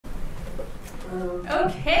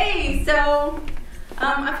Okay, so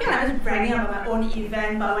I feel like I was bragging about my own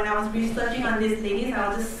event, but when I was researching on these ladies, I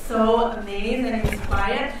was just so amazed and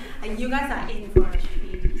inspired. Like, you guys are in for a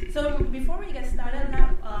treat. So before we get started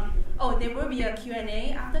now, there will be a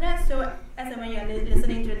Q&A after that. So as and when you're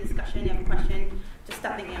listening to the discussion, you have a question, just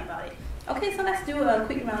start thinking about it. Okay, so let's do a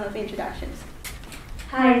quick round of introductions.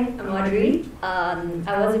 Hi, I'm Audrey.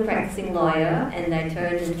 I was a practicing lawyer and I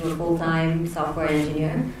turned into a full-time software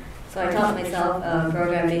engineer. So I taught myself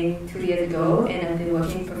programming 2 years ago and I've been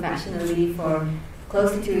working professionally for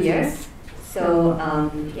close to 2 years. So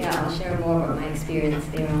I'll share more about my experience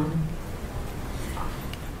there on.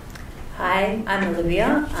 Hi, I'm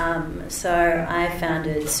Olivia. So I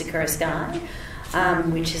founded Sakura,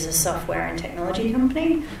 which is a software and technology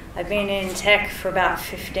company. I've been in tech for about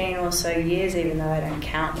 15 or so years, even though I don't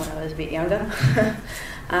count when I was a bit younger.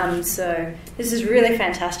 So this is really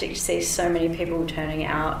fantastic to see so many people turning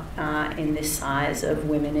out in this size of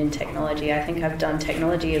women in technology. I think I've done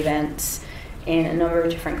technology events in a number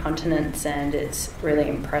of different continents and it's really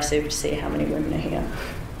impressive to see how many women are here.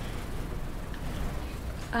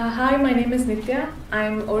 Hi, my name is Nitya.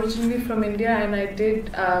 I'm originally from India and I did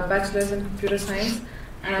a bachelor's in computer science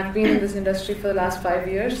and I've been in this industry for the last 5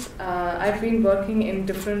 years. I've been working in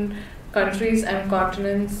different countries and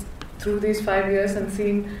continents through these 5 years and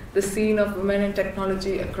seen the scene of women in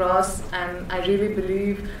technology across, and I really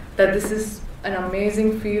believe that this is an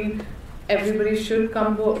amazing field. Everybody should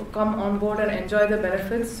come on board and enjoy the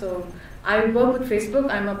benefits. So I work with Facebook.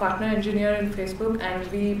 I'm a partner engineer in Facebook,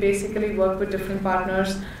 and we basically work with different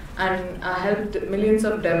partners and help millions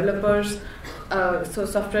of developers, so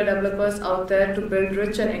software developers out there to build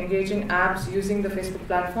rich and engaging apps using the Facebook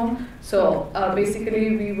platform. So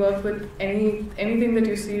basically we work with anything that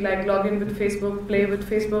you see, like log in with Facebook, play with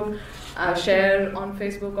Facebook, share on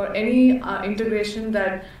Facebook, or any integration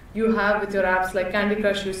that you have with your apps, like Candy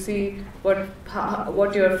Crush. You see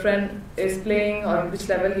what your friend is playing or which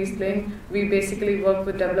level he's playing. We basically work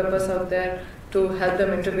with developers out there to help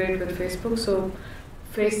them integrate with Facebook. So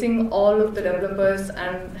facing all of the developers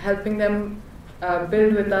and helping them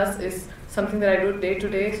build with us is something that I do day to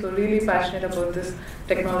day. So really passionate about this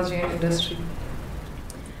technology and industry.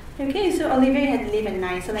 Okay, so Olivia had to leave at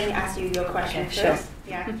 9, so let me ask you your question first. Sure.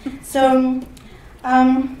 Yeah.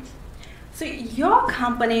 So your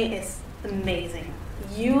company is amazing.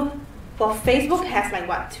 Facebook has like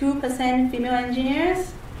what, 2% female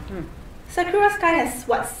engineers? Sakura Sky has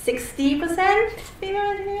what, 60%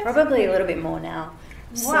 female engineers? Probably a little bit more now.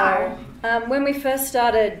 Wow. So when we first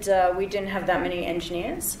started, we didn't have that many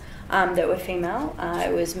engineers that were female.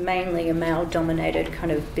 It was mainly a male-dominated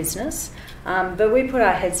kind of business. But we put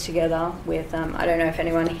our heads together with, I don't know if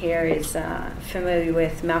anyone here is familiar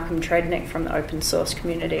with Malcolm Trednick from the open source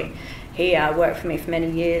community. He worked for me for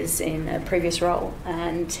many years in a previous role,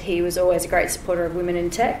 and he was always a great supporter of women in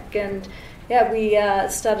tech. And yeah, we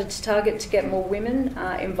started to target to get more women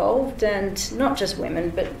involved, and not just women,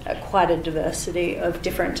 but quite a diversity of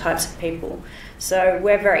different types of people. So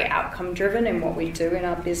we're very outcome driven in what we do in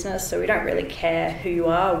our business, so we don't really care who you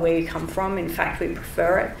are, where you come from. In fact, we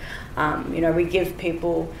prefer it. We give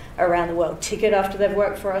people around the world ticket after they've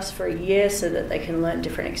worked for us for a year so that they can learn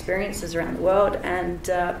different experiences around the world. And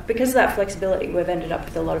because of that flexibility, we've ended up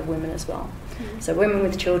with a lot of women as well. So women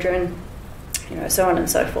with children, so on and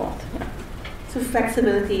so forth. Yeah. So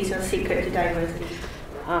flexibility is your secret to diversity?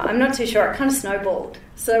 I'm not too sure. It kind of snowballed.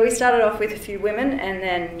 So we started off with a few women, and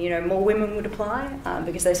then more women would apply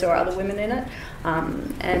because they saw other women in it.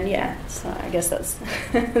 So I guess that's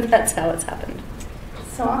that's how it's happened.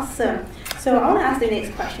 So awesome. So I want to ask the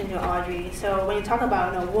next question to Audrey. So when you talk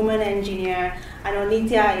about woman engineer, I know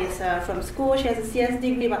Nitya is from school. She has a CS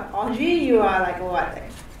degree, but Audrey, you are like what?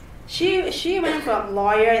 She went from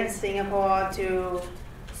lawyer in Singapore to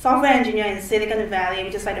software engineer in Silicon Valley,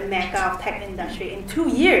 which is like the mecca of tech industry, in 2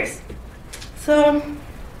 years. So,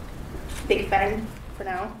 big fan for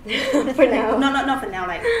now. For now. No, not for now,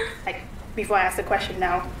 like before I ask the question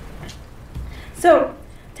now. So,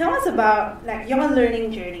 tell us about like your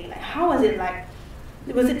learning journey. Like, how was it like?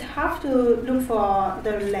 Was it tough to look for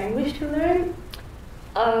the language to learn?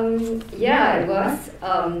 Yeah, it was.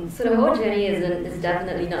 So the whole journey is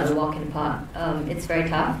definitely not a walk in the park. It's very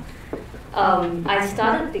tough. I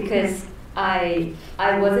started because I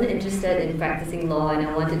wasn't interested in practicing law and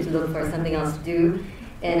I wanted to look for something else to do,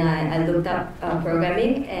 and I looked up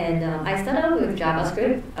programming, and I started out with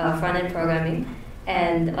JavaScript, front-end programming,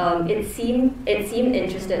 and it seemed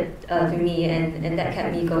interested to me, and that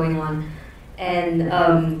kept me going on. And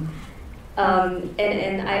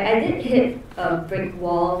And I did hit a brick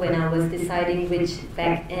wall when I was deciding which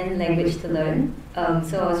back-end language to learn.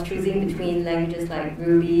 So I was choosing between languages like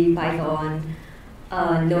Ruby, Python,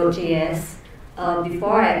 Node.js,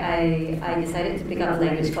 before I decided to pick up a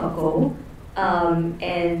language called Go.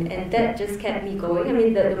 And that just kept me going. I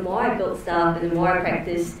mean, the more I built stuff and the more I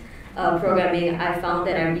practiced programming, I found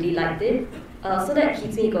that I really liked it. So that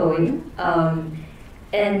keeps me going.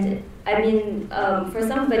 And I mean, for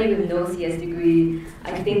somebody with no CS degree,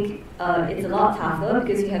 I think it's a lot tougher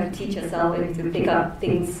because you have to teach yourself and to pick up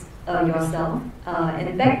things yourself.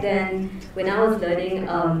 And back then, when I was learning,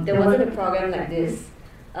 there wasn't a program like this.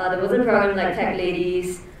 There wasn't a program like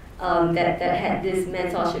TechLadies that had this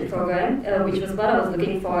mentorship program, which was what I was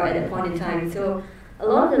looking for at that point in time. So a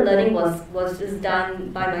lot of the learning was just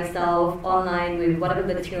done by myself online with whatever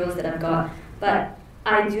materials that I've got. But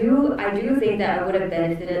I do think that I would have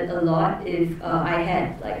benefited a lot if I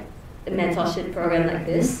had like a mentorship program like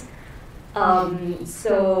this.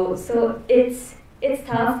 So it's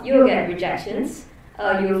tough. You'll get rejections.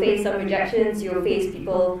 You'll face some rejections. You'll face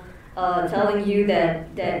people telling you that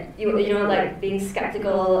you know, like being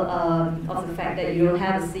skeptical of the fact that you don't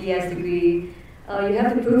have a CS degree. You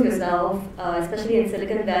have to prove yourself, especially in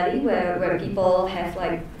Silicon Valley, where people have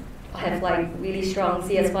really strong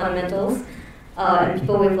CS fundamentals. And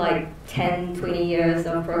people with like 10, 20 years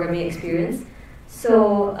of programming experience.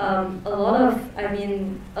 So a lot of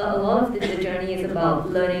the journey is about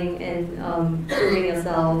learning and proving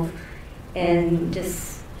yourself, and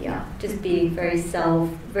just being very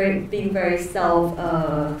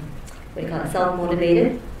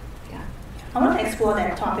self-motivated. Yeah. I want to explore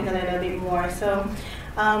that topic a little bit more. So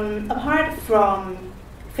apart from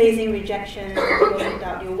facing rejection, people who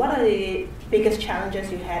doubt you, what are the biggest challenges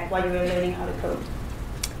you had while you were learning how to code?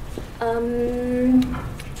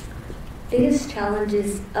 Biggest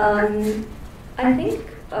challenges, I think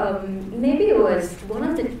maybe it was, one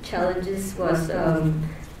of the challenges was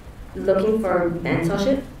looking for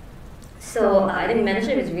mentorship. So I think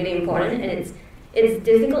mentorship is really important, and it's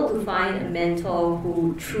difficult to find a mentor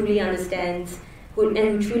who truly understands and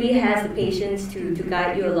who truly has the patience to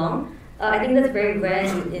guide you along. I think that's very rare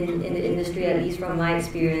in the industry, at least from my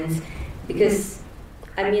experience, because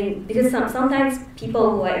sometimes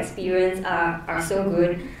people who are experienced are so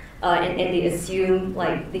good, and they assume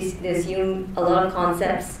they assume a lot of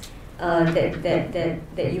concepts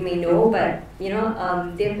that you may know, but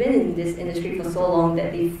they've been in this industry for so long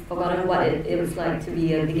that they've forgotten what it was like to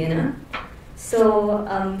be a beginner. So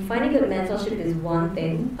finding good mentorship is one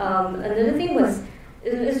thing. Another thing was,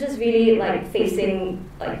 it's just really facing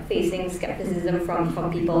skepticism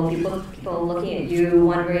from people looking at you,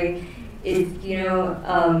 wondering if you're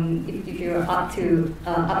up to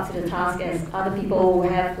the task as other people who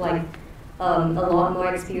have a lot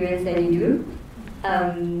more experience than you do.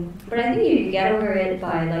 But I think you get over it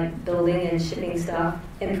by building and shipping stuff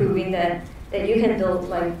and proving that you can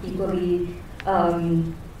build equally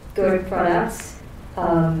good products.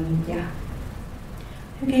 Yeah.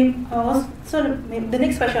 Okay, so the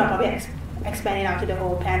next question I'll probably expand it out to the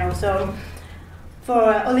whole panel. So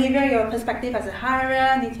for Olivia, your perspective as a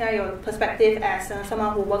hirer, Nitya, your perspective as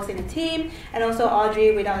someone who works in a team, and also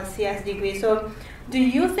Audrey without a CS degree. So do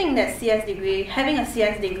you think that having a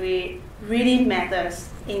CS degree really matters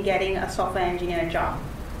in getting a software engineer job?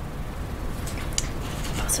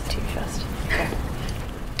 Pass it to you first.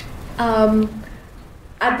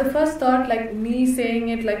 At the first thought, me saying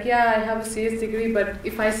it yeah, I have a CS degree, but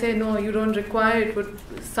if I say no, you don't require, it would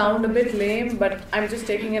sound a bit lame, but I'm just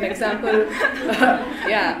taking an example.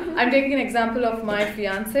 I'm taking an example of my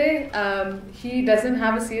fiance. He doesn't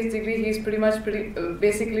have a CS degree. He's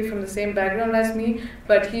basically from the same background as me,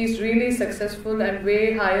 but he's really successful and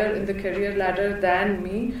way higher in the career ladder than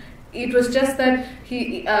me. It was just that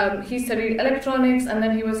he studied electronics, and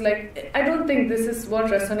then he was like, I don't think this is what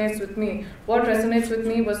resonates with me. What resonates with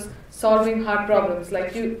me was solving hard problems.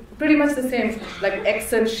 You pretty much the same,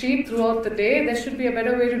 Excel sheet throughout the day. There should be a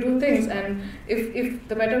better way to do things, and if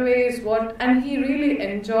the better way is and he really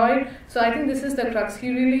enjoyed. So I think this is the crux. He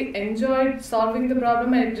really enjoyed solving the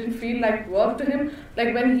problem, and it didn't feel like work to him.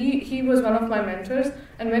 When he was one of my mentors,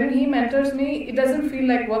 and when he mentors me, it doesn't feel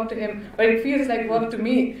like work to him, but it feels like work to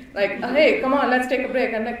me. Hey, come on, let's take a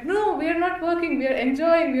break. I'm no, we are not working. We are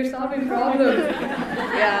enjoying. We are solving problems.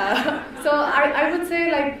 Yeah. So I would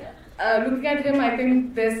say looking at him, I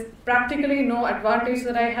think there's practically no advantage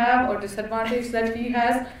that I have or disadvantage that he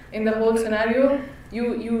has in the whole scenario.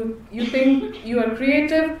 You think you are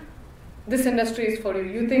creative, this industry is for you.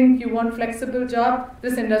 You think you want flexible job,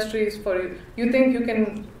 this industry is for you. You think you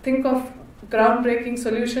can think of groundbreaking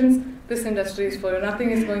solutions, this industry is for you.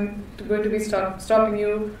 Nothing is going to be stopping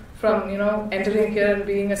you from entering here and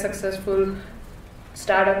being a successful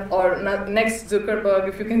startup or next Zuckerberg,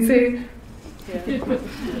 if you can say.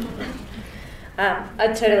 Yeah. I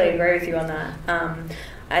totally agree with you on that.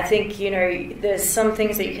 I think, there's some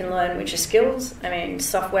things that you can learn which are skills. I mean,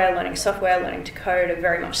 learning to code are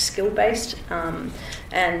very much skill-based.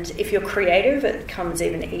 And if you're creative, it comes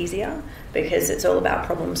even easier because it's all about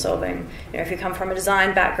problem solving. If you come from a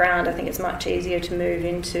design background, I think it's much easier to move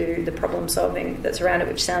into the problem solving that's around it,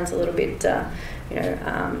 which sounds a little bit,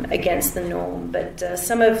 against the norm. But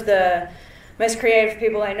some of the most creative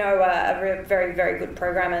people I know are very, very good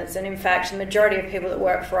programmers, and in fact, the majority of people that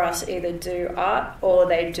work for us either do art or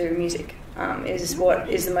they do music. Is what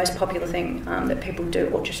is the most popular thing that people do,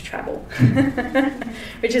 or just travel,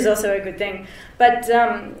 which is also a good thing. But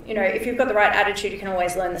if you've got the right attitude, you can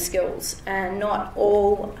always learn the skills. And not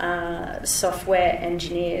all software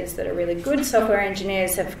engineers that are really good software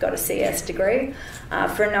engineers have got a CS degree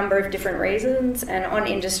for a number of different reasons. And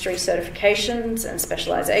on-industry certifications and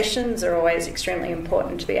specializations are always extremely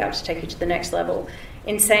important to be able to take you to the next level.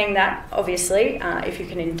 In saying that, obviously, if you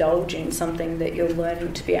can indulge in something that you're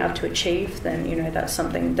learning to be able to achieve, then that's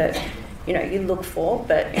something that you look for.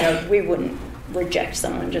 But we wouldn't reject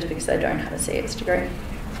someone just because they don't have a CS degree.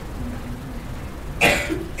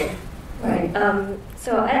 Right.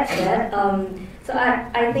 So I'll add to that. So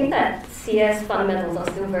I think that CS fundamentals are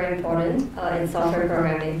still very important in software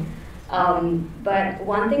programming. But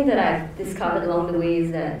one thing that I've discovered along the way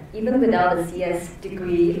is that even without a CS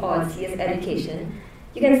degree or a CS education,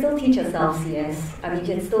 you can still teach yourself CS. I mean, you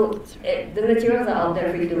can still, the materials are out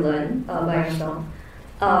there for you to learn by yourself.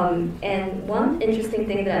 And one interesting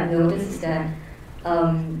thing that I've noticed is that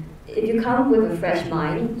if you come with a fresh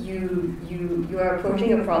mind, you are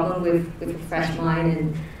approaching a problem with a fresh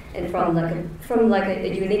mind and from like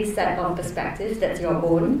a unique set of perspectives that's your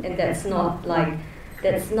own, and that's not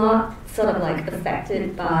sort of like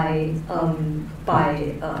affected by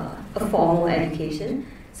a formal education.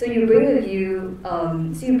 So you bring with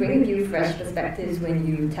you fresh perspectives when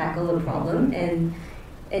you tackle a problem, and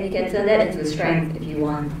you can turn that into a strength if you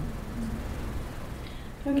want.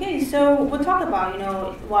 Okay, so we'll talk about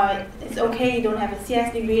why it's okay you don't have a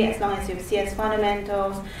CS degree as long as you have CS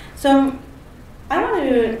fundamentals. So I want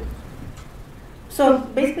to. So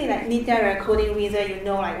basically, like Nitya, you're a coding wizard,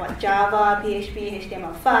 like what Java, PHP,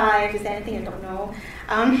 HTML5, is there anything you don't know?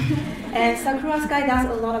 And Sakura Sky does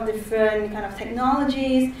a lot of different kind of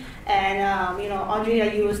technologies. And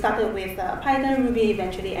Audrey, you started with Python, Ruby,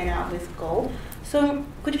 eventually ended up with Go. So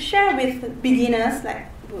could you share with beginners,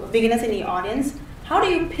 beginners in the audience, how do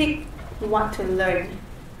you pick what to learn?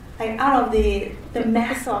 Like out of the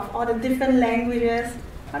mess of all the different languages,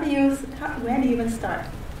 where do you even start?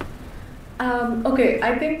 Okay,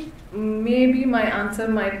 I think maybe my answer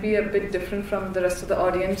might be a bit different from the rest of the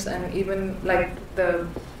audience, and even like the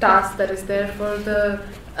task that is there for the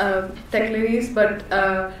TechLadies. But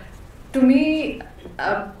to me,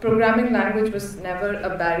 programming language was never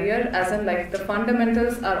a barrier, as in like the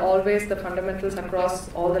fundamentals are always the fundamentals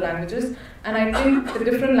across all the languages. And I think the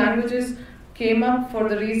different languages came up for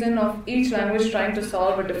the reason of each language trying to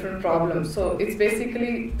solve a different problem. So it's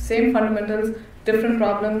basically same fundamentals, different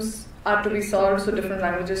problems are to be solved, so different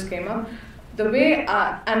languages came up. The way,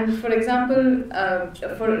 and for example,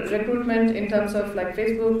 for recruitment in terms of like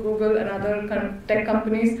Facebook, Google, and other kind of tech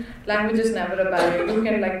companies, language is never a barrier. You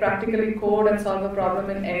can like practically code and solve a problem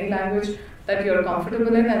in any language that you're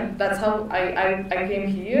comfortable in, and that's how I came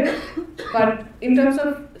here. But in terms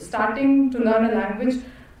of starting to learn a language,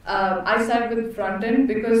 I started with front end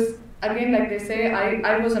because, again, like they say,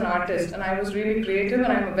 I was an artist and I was really creative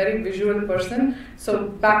and I'm a very visual person. So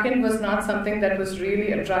backend was not something that was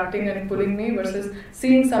really attracting and pulling me, versus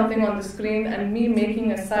seeing something on the screen and me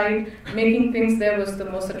making a site, making things there was the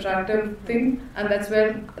most attractive thing. And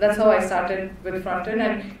that's how I started with front end.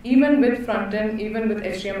 And even with front end, even with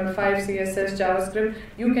HTML5, CSS, JavaScript,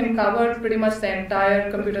 you can cover pretty much the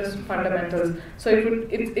entire computer fundamentals. So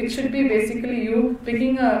it should be basically you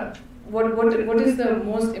picking what is the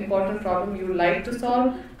most important problem you like to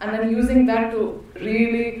solve, and then using that to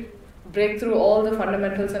really break through all the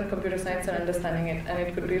fundamentals in computer science and understanding it. And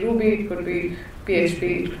it could be Ruby, it could be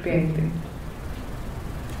PHP, it could be anything.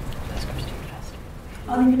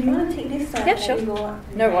 Olivia, do you want to take this? Yeah, sure.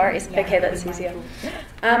 No worries. Yeah, okay, that's easier.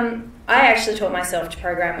 I actually taught myself to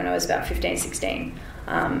program when I was about 15, 16.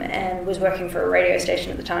 And was working for a radio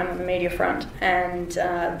station at the time on the media front, and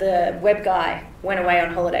the web guy went away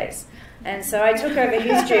on holidays. And so I took over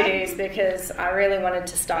his duties because I really wanted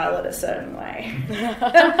to style it a certain way.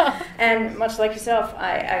 And much like yourself,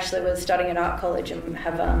 I actually was studying at art college and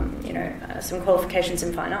have some qualifications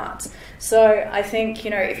in fine arts. So I think,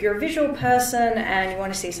 if you're a visual person and you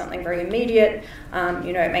want to see something very immediate,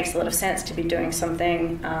 it makes a lot of sense to be doing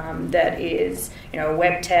something that is, a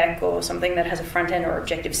web tech or something that has a front end or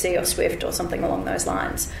Objective-C or Swift or something along those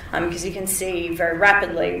lines, because you can see very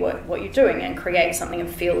rapidly what you're doing and create something and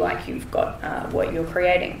feel like you've got what you're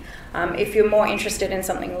creating. If you're more interested in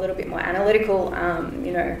something a little bit more analytical,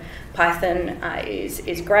 Python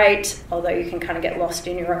is great, although you can kind of get lost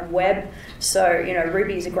in your own web. So,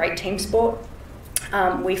 Ruby is a great team sport.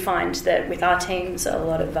 We find that with our teams,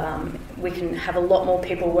 we can have a lot more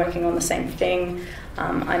people working on the same thing.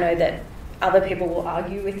 I know that other people will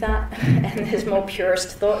argue with that, and there's more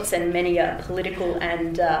purist thoughts and many political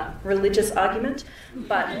and religious argument.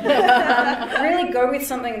 But really go with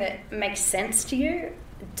something that makes sense to you,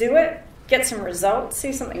 do it, get some results,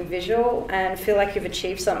 see something visual, and feel like you've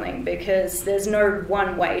achieved something, because there's no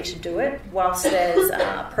one way to do it. Whilst there's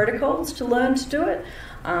protocols to learn to do it,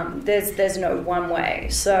 there's no one way.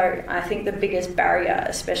 So I think the biggest barrier,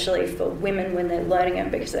 especially for women when they're learning it,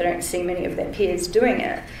 because they don't see many of their peers doing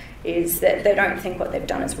it, is that they don't think what they've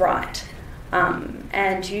done is right.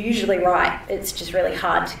 And you're usually right, it's just really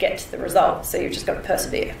hard to get to the result, so you've just got to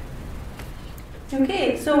persevere.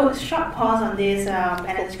 Okay, so short pause on this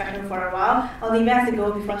panel discussion for a while. Olivia has to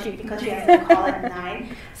go because she has a call at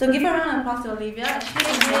 9. So give a round of applause to Olivia. Thank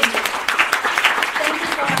you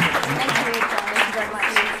so much. Thank you very much.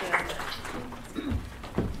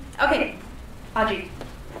 Okay, Audrey,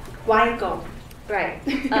 why go? Right.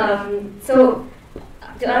 So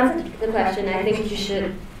to answer the question, I think you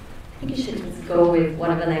should just go with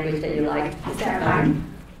whatever language that you like. Is that fine?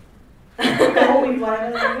 Go with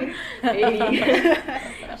whatever language? Maybe.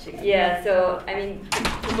 Yeah, so I mean,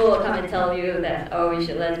 people will come and tell you that, oh, you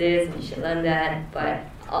should learn this, you should learn that, but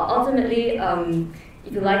ultimately,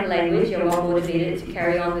 if you like a language, you're more motivated to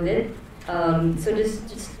carry on with it. So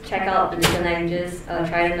just check out the different languages,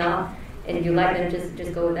 try them out, and if you like them,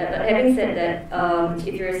 just go with that. But having said that,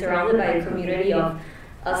 if you're surrounded by a community of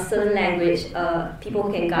a certain language,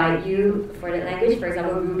 people can guide you for that language, for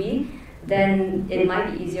example, Ruby, then it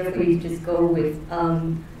might be easier for you to just go with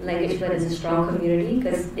language where there's a strong community,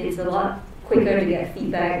 because it's a lot quicker to get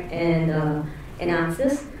feedback and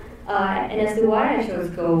answers. And as to why I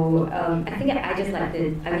chose Go, I think I just liked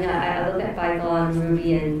it. I mean, I looked at Python,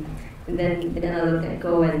 Ruby, and then I looked at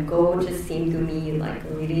Go, and Go just seemed to me like a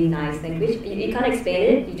really nice language. You can't explain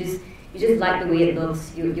it. You just like the way it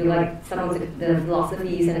looks. You like some of the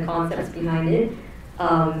philosophies and the concepts behind it.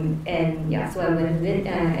 And yeah, so I went with it,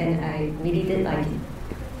 and I really did like it.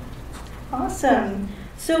 Awesome.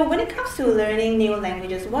 So when it comes to learning new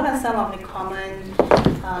languages, what are some of the common,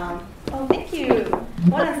 thank you.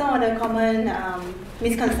 What are some of the common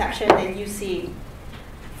misconceptions that you see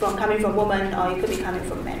from coming from women, or it could be coming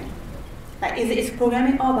from men? Like, is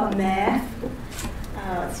programming all about math?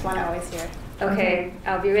 It's one I always hear. Okay,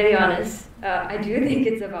 I'll be really honest. I do think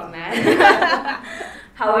it's about math.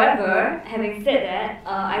 However, having said that,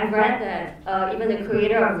 I've read that even the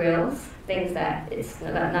creator of Rails thinks that it's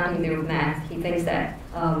got nothing to do with math. He thinks that,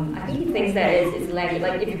 it's language.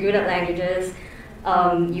 Like, if you're good at languages,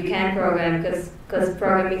 you can program, because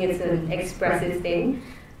programming is an expressive thing.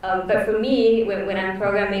 But for me, when I'm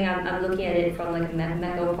programming, I'm looking at it from like a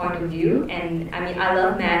mathematical point of view. And I mean, I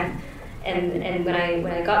love math. And when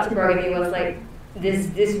I got to programming, it was like,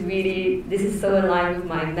 this is so in line with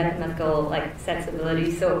my mathematical like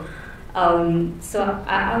sensibility. So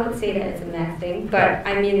I would say that it's a math thing. But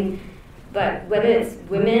I mean, whether it's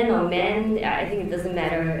women or men, I think it doesn't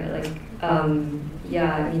matter. Like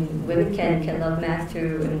yeah, I mean, women can love math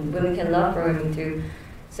too, and women can love programming too.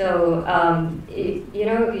 So if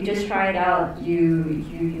you just try it out,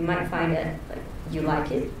 you might find that like you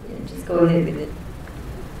like it. Just go ahead with it.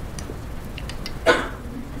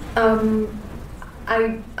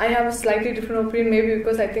 I have a slightly different opinion, maybe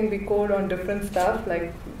because I think we code on different stuff.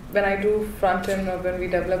 Like when I do front end or when we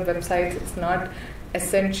develop websites, it's not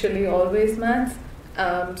essentially always maths.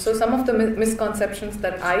 So some of the misconceptions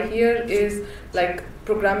that I hear is like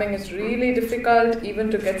programming is really difficult even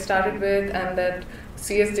to get started with, and that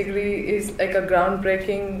CS degree is like a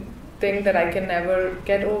groundbreaking thing that I can never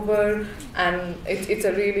get over, and it's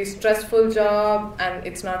a really stressful job, and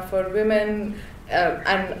it's not for women. In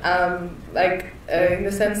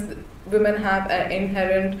the sense that women have an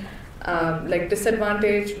inherent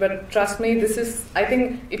disadvantage, but trust me, I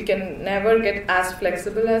think it can never get as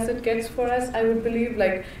flexible as it gets for us, I would believe.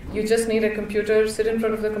 Like, you just need a computer, sit in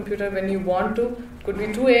front of the computer when you want to, could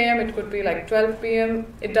be 2 a.m., it could be like 12 p.m.,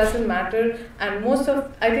 it doesn't matter. And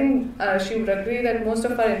I think she would agree that most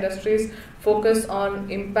of our industries focus on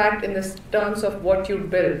impact in the terms of what you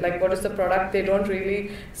build, like what is the product. They don't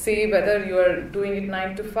really see whether you are doing it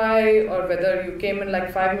 9 to 5 or whether you came in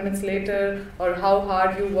like 5 minutes later or how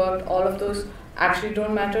hard you worked. All of those actually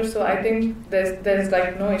don't matter. So I think there's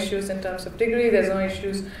like no issues in terms of degree, there's no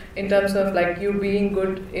issues in terms of like you being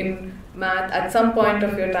good in math at some point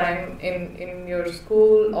of your time in your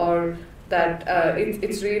school, or that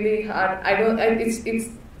it's really hard. It's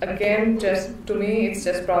again, just to me, it's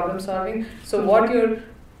just problem solving. So what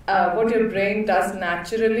your brain does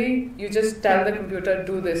naturally, you just tell the computer,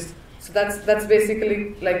 do this. So that's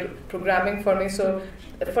basically like programming for me. So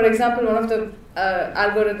for example, one of the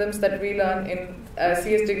algorithms that we learn in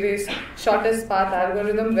CS degrees, shortest path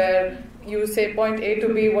algorithm, where you say point A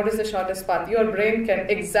to B, what is the shortest path? Your brain can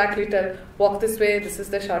exactly tell, walk this way, this is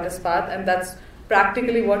the shortest path, and that's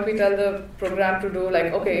practically what we tell the program to do.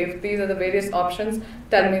 Like, okay, if these are the various options,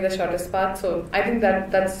 tell me the shortest path. So I think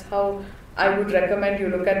that's how I would recommend you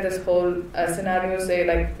look at this whole scenario. Say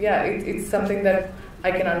like, yeah, it's something that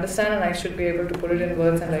I can understand and I should be able to put it in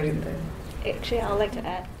words and write it there. Actually, I'd like to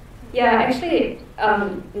add. Yeah, actually,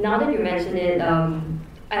 now that you mention it,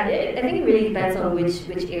 I think it really depends on which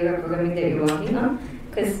area of programming that you're working on.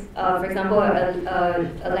 Because, for example,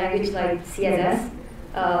 a language like CSS,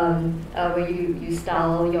 where you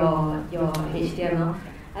style your HTML,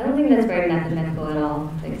 I don't think that's very mathematical at all.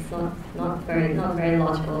 Like, it's not very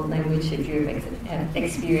logical language if you have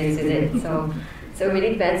experience with it. So it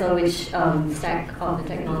really depends on which stack of the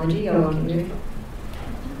technology you're working with.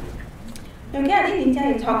 Okay, I think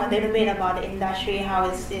Nitya, you talked a little bit about the industry, how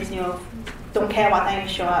it's don't care what time you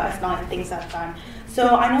show up as long as things are done.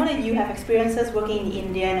 So I know that you have experiences working in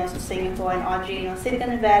India and also Singapore, and Audrey,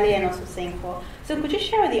 Silicon Valley and also Singapore. So could you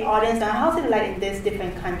share with the audience how's it like in these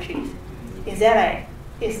different countries? Is there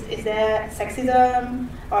sexism,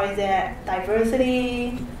 or is there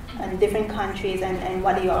diversity in different countries, and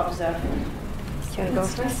what do you observe? Do you want to go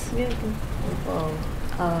first? Yeah.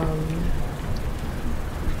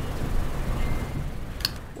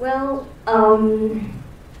 Well,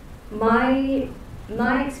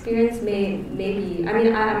 my experience may be, I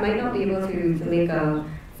mean, I might not be able to make a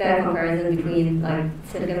fair comparison between like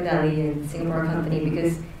Silicon Valley and Singapore company,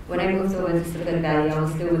 because when I moved over to Silicon Valley, I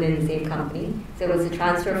was still within the same company. So it was a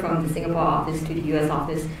transfer from the Singapore office to the US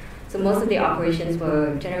office. So most of the operations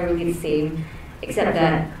were generally the same, except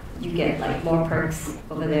that you get like more perks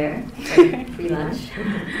over there, like free lunch.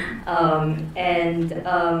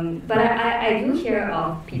 But I do hear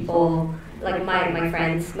of people, like my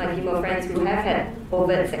friends, my female friends, who have had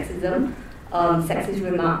overt sexism, sexist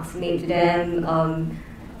remarks made to them,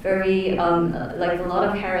 very like a lot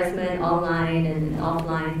of harassment online and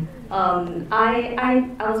offline. I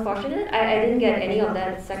was fortunate. I didn't get any of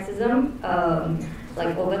that sexism,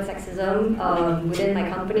 like overt sexism within my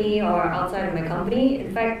company or outside of my company.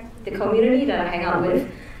 In fact, the community that I hang out with,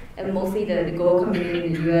 and mostly the Go community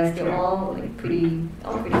in the US, they're all like pretty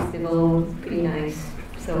civil, pretty nice.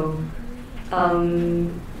 So,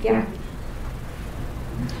 yeah.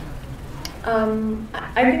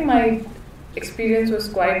 I think my experience was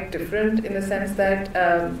quite different in the sense that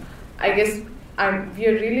I guess we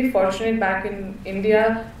are really fortunate back in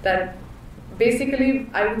India that basically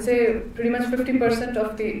I would say pretty much 50%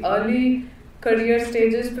 of the early career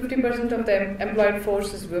stages, 50% of the employed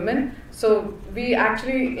force is women. So we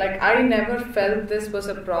actually, like, I never felt this was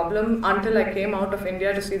a problem until I came out of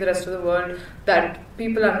India to see the rest of the world, that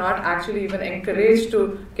people are not actually even encouraged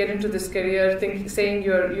to get into this career, saying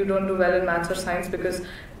you don't do well in maths or science, because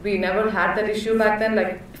we never had that issue back then.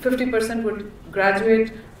 Like 50% would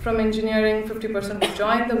graduate from engineering, 50% would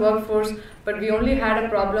join the workforce, but we only had a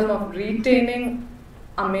problem of retaining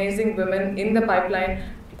amazing women in the pipeline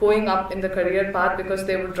going up in the career path, because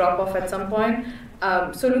they would drop off at some point.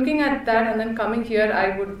 So looking at that and then coming here,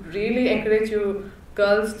 I would really encourage you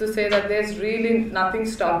girls to say that there's really nothing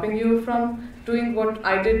stopping you from doing what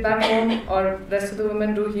I did back home or rest of the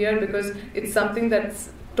women do here, because it's something that's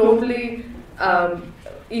totally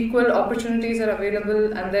equal opportunities are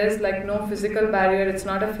available, and there's like no physical barrier. It's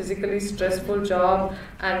not a physically stressful job,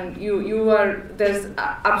 and there's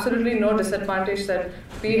absolutely no disadvantage that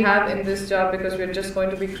we have in this job, because we're just going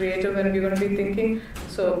to be creative and we're going to be thinking.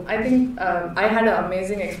 So I think I had an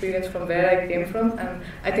amazing experience from where I came from, and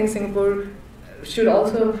I think Singapore should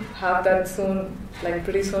also have that soon. Like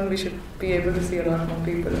pretty soon we should be able to see a lot more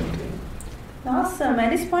people into it. Awesome.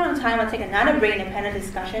 At this point in time, I'll take another break in the panel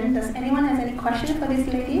discussion. Does anyone have any questions for these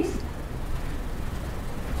ladies?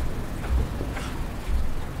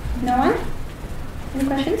 No one? Any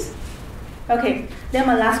questions? Okay, then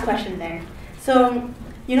my last question then. So,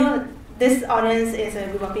 this audience is a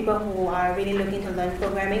group of people who are really looking to learn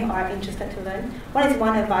programming or are interested to learn. What is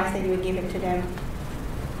one advice that you would give it to them?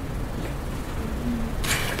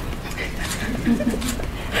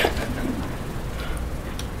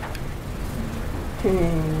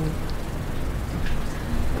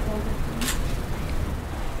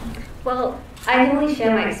 Well, I can only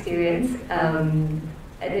share my experience.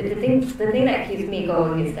 The thing that keeps me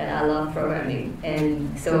going is that I love programming,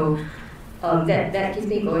 and so that keeps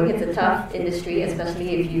me going. It's a tough industry,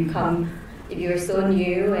 especially if you're so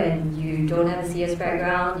new and you don't have a CS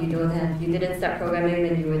background, you didn't start programming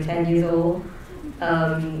when you were 10 years old.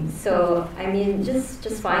 So I mean,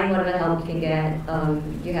 just find whatever help you can get.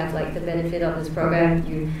 You have like the benefit of this program.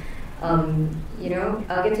 Get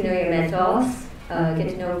to know your mentors. Get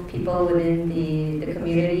to know people within the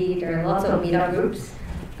community. There are lots of meetup groups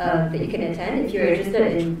that you can attend. If you're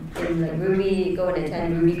interested in like Ruby, go and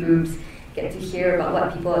attend Ruby groups. Get to hear about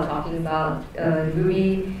what people are talking about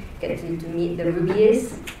Ruby. Get to meet the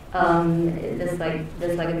Rubyists. There's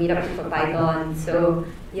like a meetup group for Python. So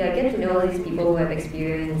yeah, get to know all these people who have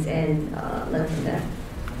experience and learn from them.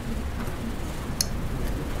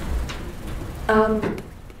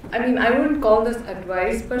 I mean, I wouldn't call this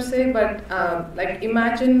advice per se, but like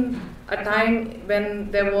imagine a time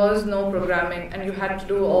when there was no programming and you had to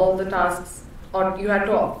do all the tasks, or you had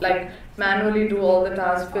to like manually do all the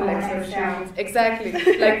tasks, fill Excel sheets. Exactly.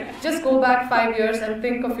 Like just go back 5 years and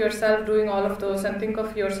think of yourself doing all of those and think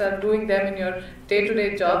of yourself doing them in your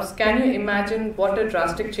day-to-day jobs. Can you imagine what a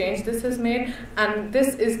drastic change this has made? And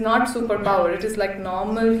this is not superpower. It is like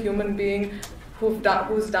normal human being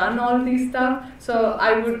who's done all these stuff. So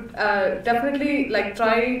I would definitely like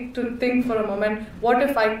try to think for a moment, what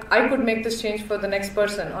if I could make this change for the next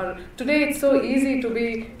person? Or today it's so easy to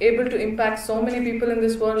be able to impact so many people in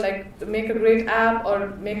this world, like make a great app or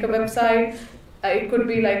make a website. It could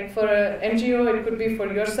be like for an NGO, it could be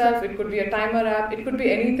for yourself, it could be a timer app, it could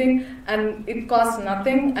be anything, and it costs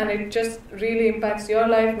nothing, and it just really impacts your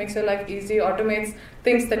life, makes your life easy, automates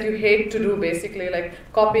things that you hate to do, basically, like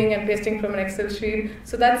copying and pasting from an Excel sheet.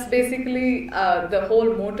 So that's basically the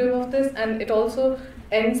whole motive of this, and it also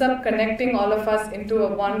ends up connecting all of us into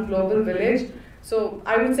one global village. So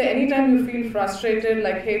I would say anytime you feel frustrated,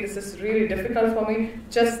 like, hey, this is really difficult for me,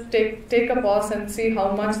 just take a pause and see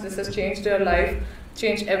how much this has changed your life,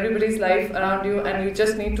 changed everybody's life around you, and you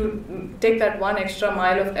just need to take that one extra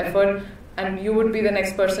mile of effort, and you would be the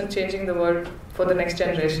next person changing the world for the next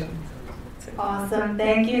generation. Awesome.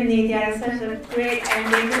 Thank you, Nithya. It's such a great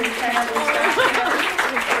ending to this panel discussion.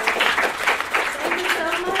 Thank you so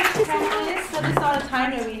much, panelists. So this is all the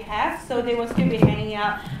time that we have, so they will still be hanging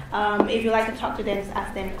out. If you'd like to talk to them, just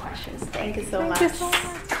ask them questions. Thank you so much. Thank you so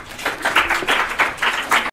much.